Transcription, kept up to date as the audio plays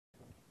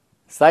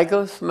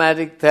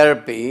Psychosomatic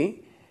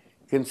therapy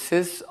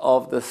consists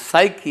of the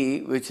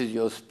psyche, which is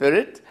your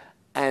spirit,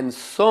 and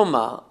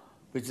soma,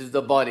 which is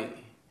the body.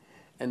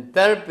 And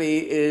therapy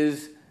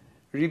is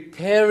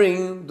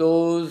repairing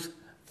those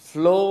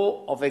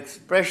flow of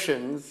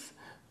expressions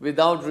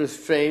without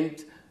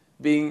restraint,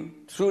 being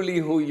truly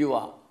who you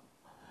are.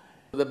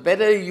 The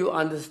better you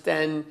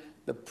understand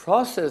the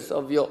process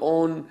of your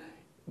own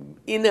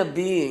inner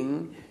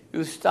being,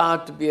 you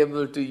start to be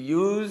able to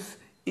use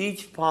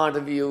each part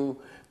of you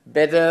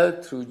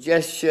better through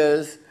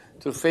gestures,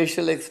 through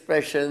facial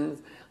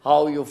expressions,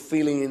 how you're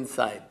feeling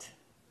inside.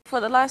 For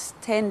the last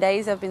 10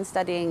 days I've been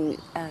studying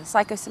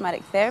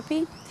psychosomatic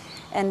therapy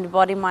and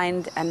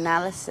body-mind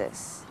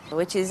analysis,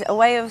 which is a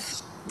way of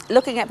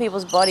looking at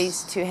people's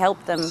bodies to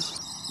help them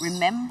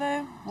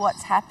remember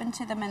what's happened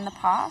to them in the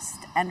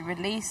past and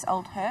release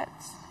old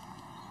hurts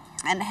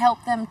and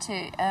help them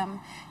to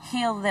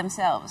heal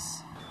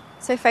themselves.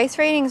 So face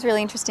reading is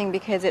really interesting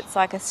because it's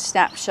like a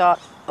snapshot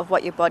of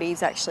what your body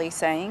is actually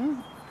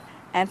saying.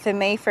 And for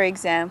me, for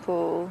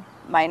example,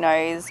 my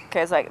nose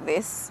goes like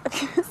this,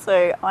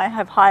 so I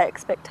have high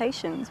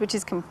expectations, which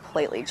is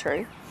completely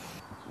true.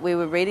 We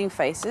were reading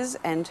faces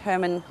and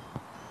Herman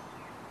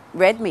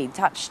read me,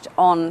 touched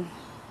on,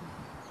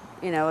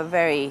 you know, a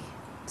very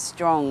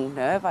strong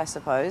nerve, I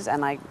suppose,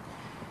 and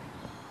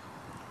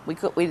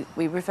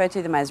we refer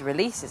to them as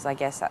releases. I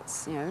guess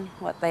that's, you know,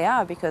 what they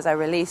are, because I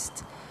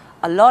released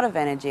a lot of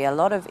energy, a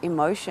lot of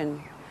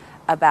emotion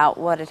about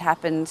what had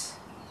happened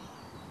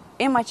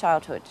in my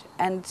childhood,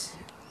 and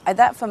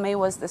that for me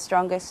was the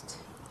strongest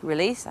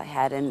release I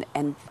had,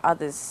 and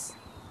others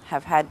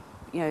have had,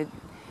 you know,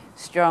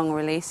 strong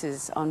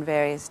releases on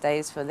various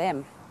days for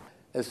them.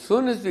 As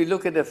soon as we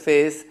look at a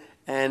face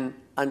and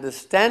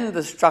understand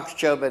the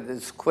structure, whether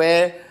it's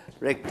square,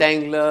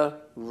 rectangular,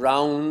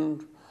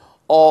 round,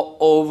 or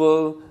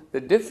oval,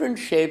 the different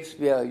shapes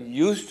we are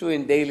used to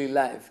in daily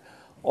life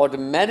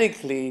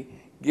automatically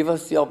give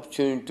us the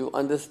opportunity to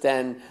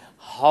understand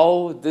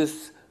how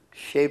this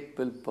shape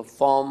will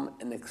perform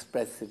and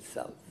express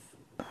itself.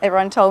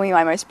 Everyone told me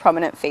my most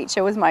prominent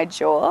feature was my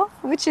jaw,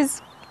 which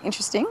is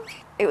interesting.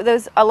 There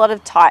was a lot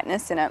of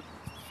tightness in it.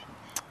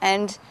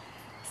 And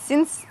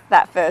since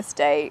that first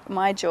day,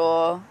 my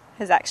jaw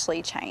has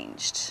actually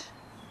changed.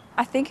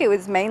 I think it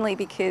was mainly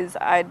because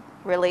I'd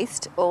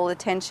released all the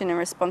tension and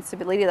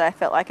responsibility that I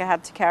felt like I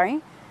had to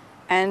carry,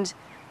 and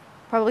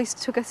probably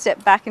took a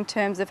step back in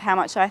terms of how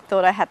much I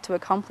thought I had to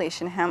accomplish,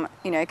 and how,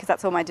 you know, because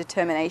that's all my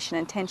determination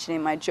and tension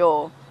in my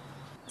jaw.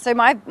 So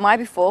my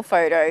before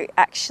photo,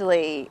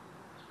 actually,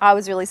 I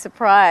was really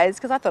surprised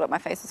because I thought my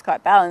face was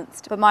quite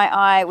balanced, but my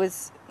eye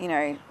was, you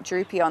know,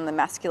 droopy on the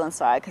masculine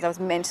side because I was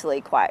mentally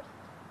quite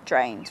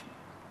drained.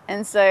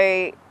 And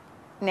so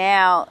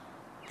now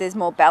there's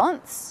more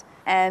balance,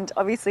 and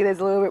obviously there's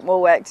a little bit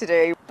more work to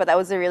do, but that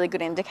was a really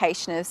good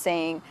indication of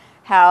seeing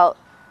how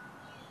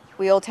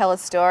we all tell a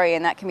story,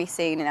 and that can be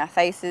seen in our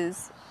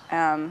faces,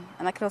 and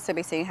that can also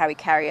be seen in how we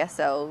carry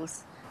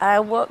ourselves. I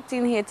walked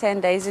in here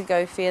 10 days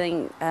ago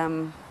feeling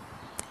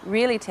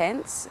really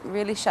tense,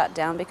 really shut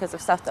down because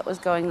of stuff that was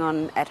going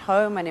on at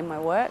home and in my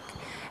work,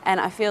 and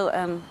I feel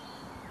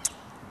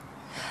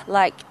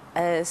like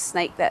a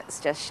snake that's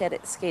just shed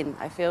its skin.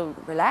 I feel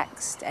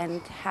relaxed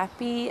and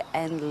happy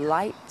and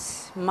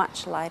light,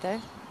 much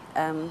lighter.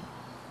 I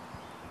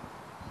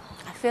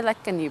feel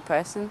like a new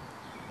person.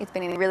 It's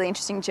been a really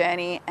interesting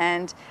journey,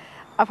 and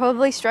I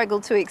probably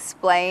struggled to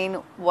explain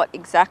what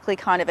exactly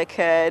kind of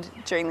occurred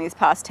during these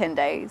past 10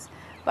 days.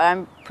 But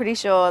I'm pretty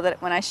sure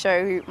that when I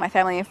show my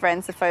family and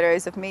friends the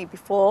photos of me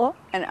before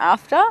and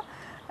after,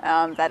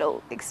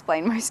 that'll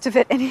explain most of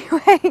it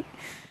anyway.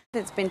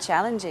 It's been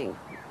challenging.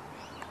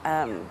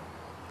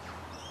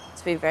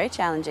 It's been very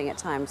challenging at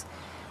times,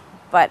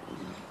 but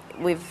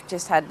we've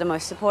just had the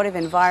most supportive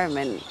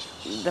environment,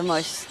 the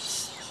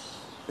most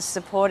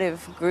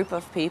supportive group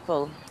of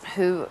people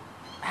who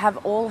have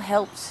all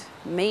helped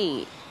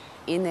me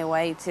in their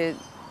way to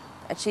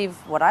achieve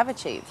what I've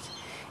achieved,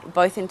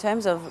 both in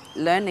terms of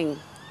learning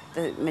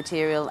the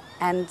material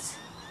and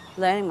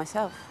learning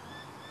myself.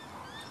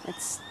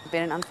 It's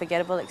been an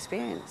unforgettable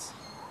experience.